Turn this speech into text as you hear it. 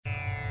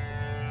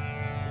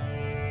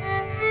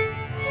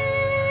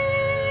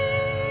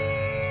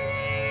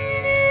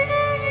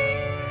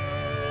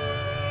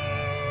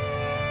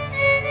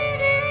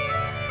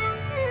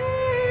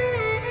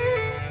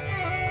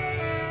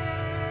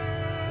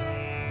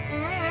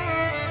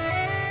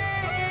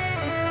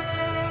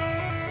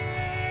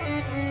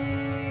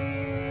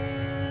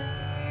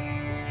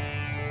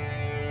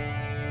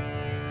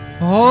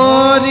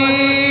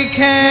होरी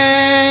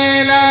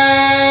खेलत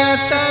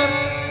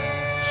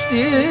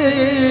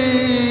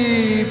श्रीपुर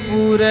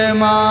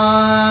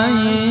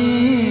माही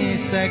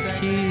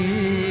सखी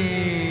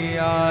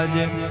आज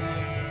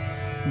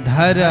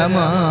धर्म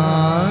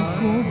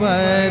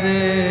कुबर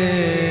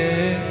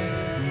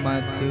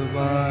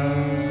मतवार।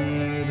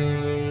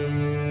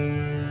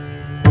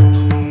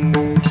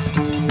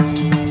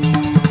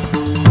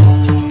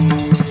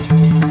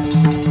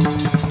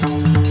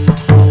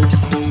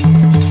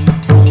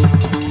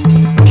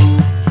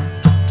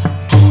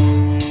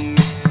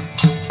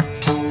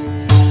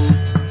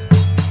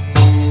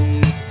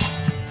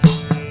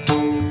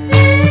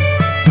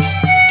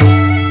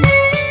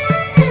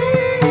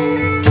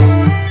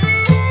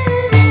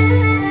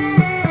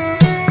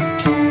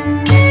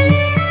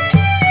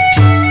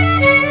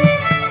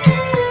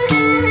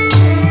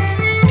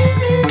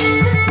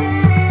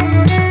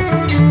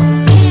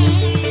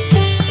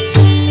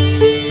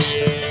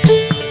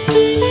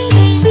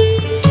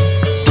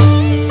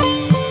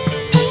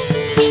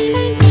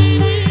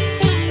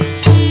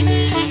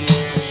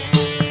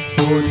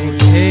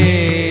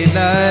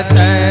 खेलत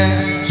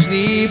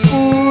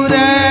श्रीपुर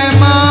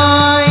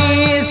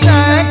माई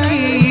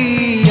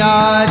सखी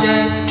आज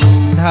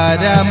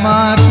धर्म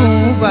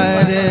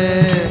कुंवर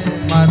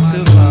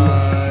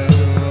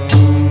मतवारो।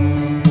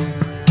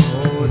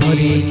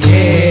 होरी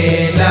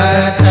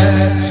खेलत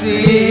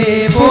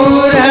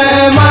श्रीपुर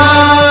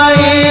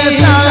माई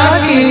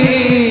सखी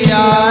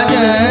आज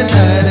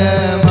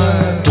धर्म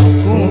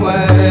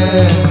कुंवर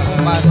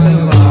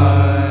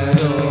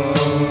मतवारो।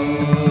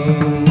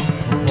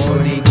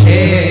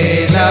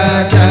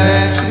 खेलत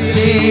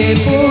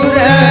श्रीपुर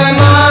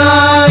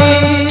माई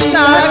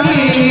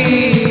सखी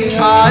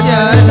आज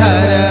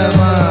धर्म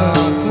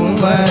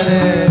कुंवर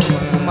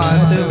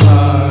मतवारो।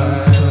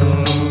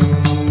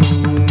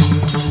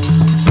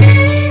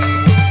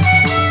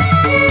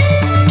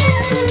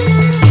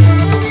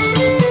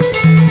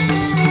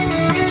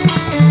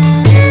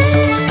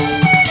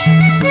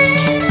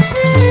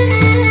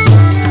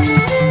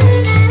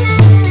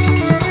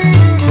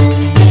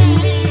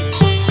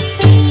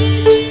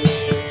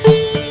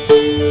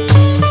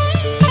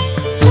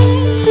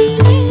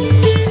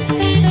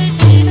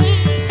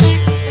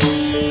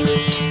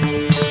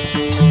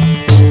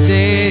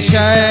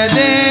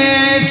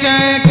 देश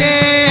के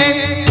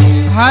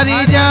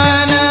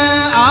हरिजन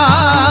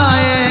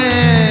आए,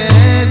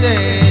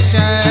 देश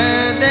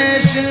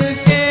देश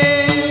के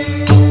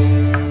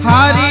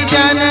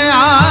हरिजन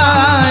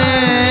आए,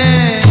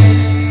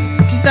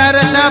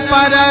 दरस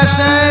परस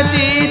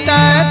चित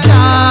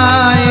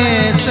चाहे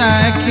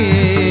सखी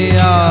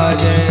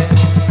आज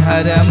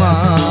धर्म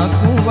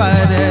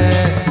कुंवर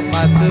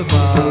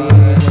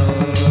मतवारो।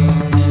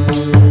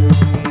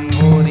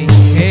 होरी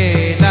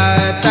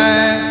खेलत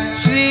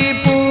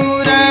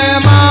श्रीपुर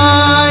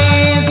माई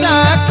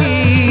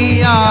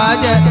सखी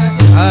आज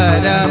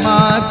धर्म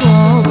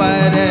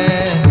कुंवर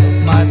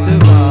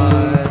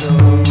मतवारो।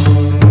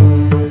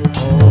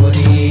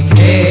 होरी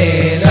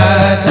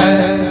खेलत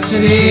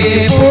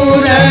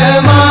श्रीपुर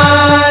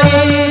माई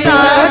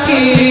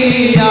सखी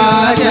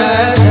आज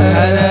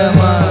धर्म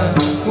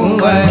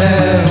कुंवर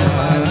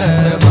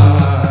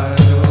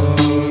मतवारो।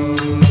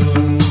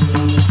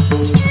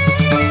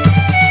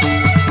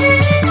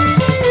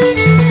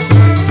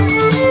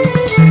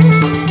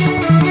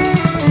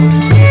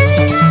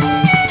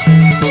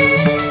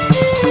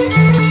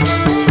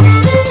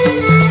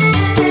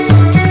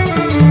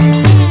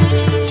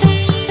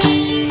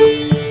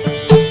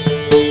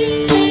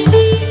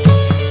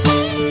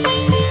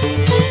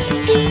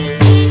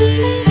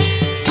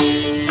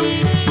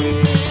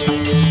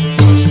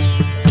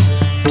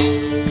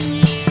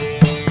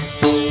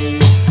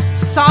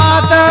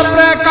 सात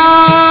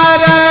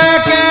प्रकार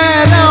के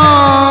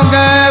रंग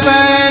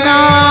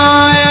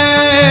बनाए,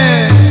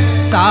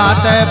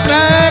 सात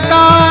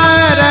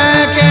प्रकार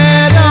के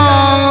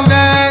रंग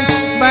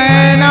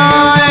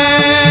बनाए,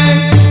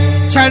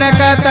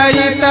 छड़कत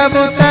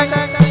बुत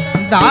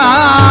दाए,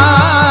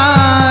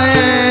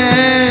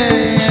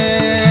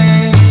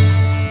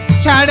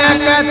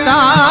 छड़कता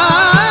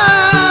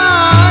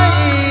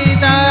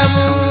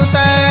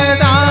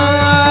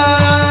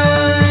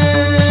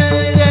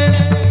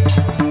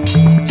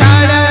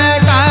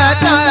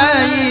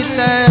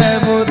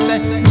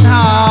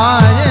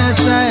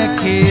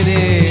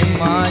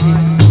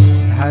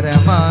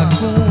धर्म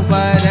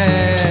कुंवर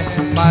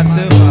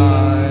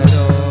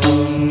मतवारो।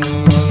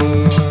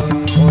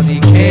 होरी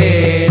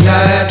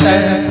खेलत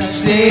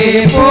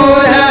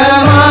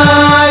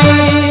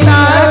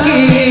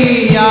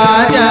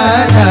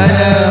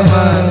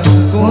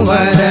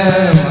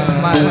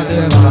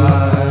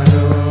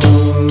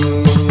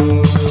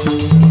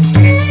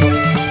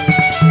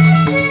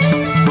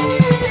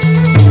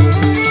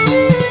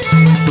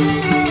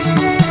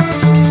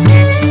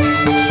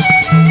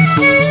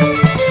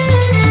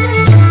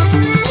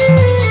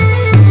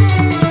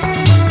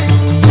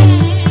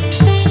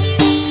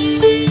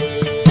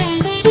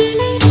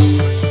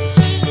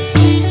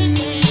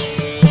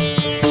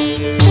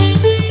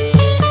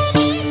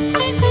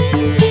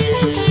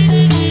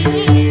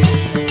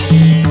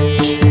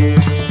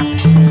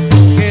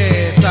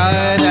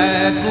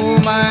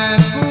कुम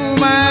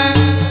कुम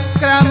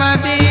क्रम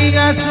दिग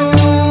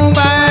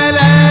सुबल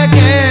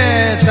के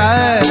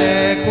सर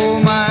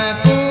कुम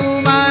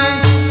कुम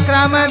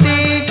क्रम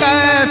दिग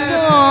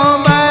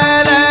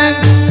सुबल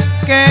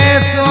के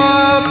सो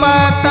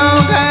पतौ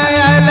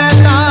गयल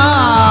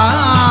तारी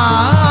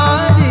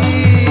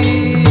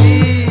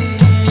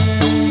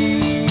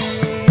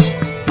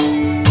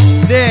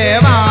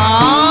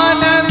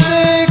देवानंद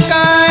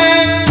कय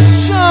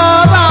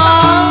शोभा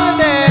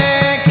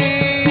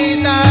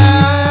देखित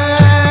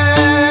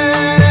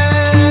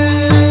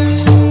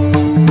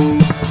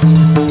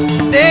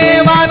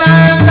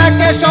देवानंद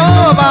के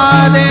शोभा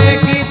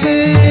देखित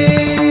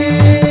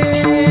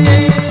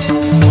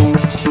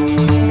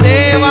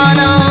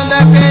देवानंद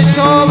के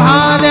शोभा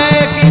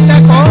देखित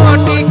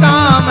कोटि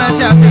काम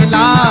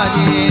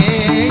जपिलाए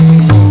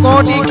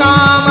कोटि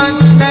काम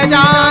न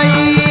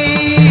जाई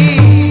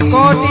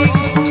कोटि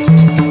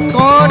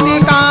कोटि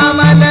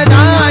काम न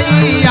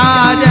जाई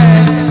आज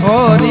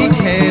होरी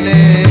खेले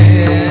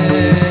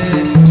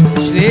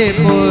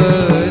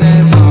श्रीपुर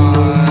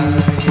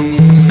माई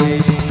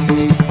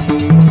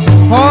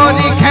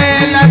होरी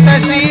खेलत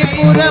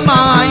श्रीपुर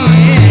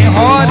माई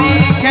होरी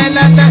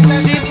खेलत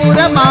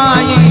श्रीपुर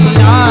माई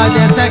आज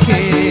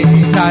सखे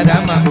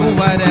करम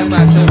कुंवर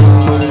मत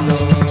मारो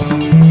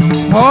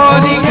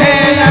होरी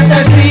खेलत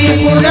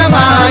श्रीपुर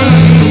माई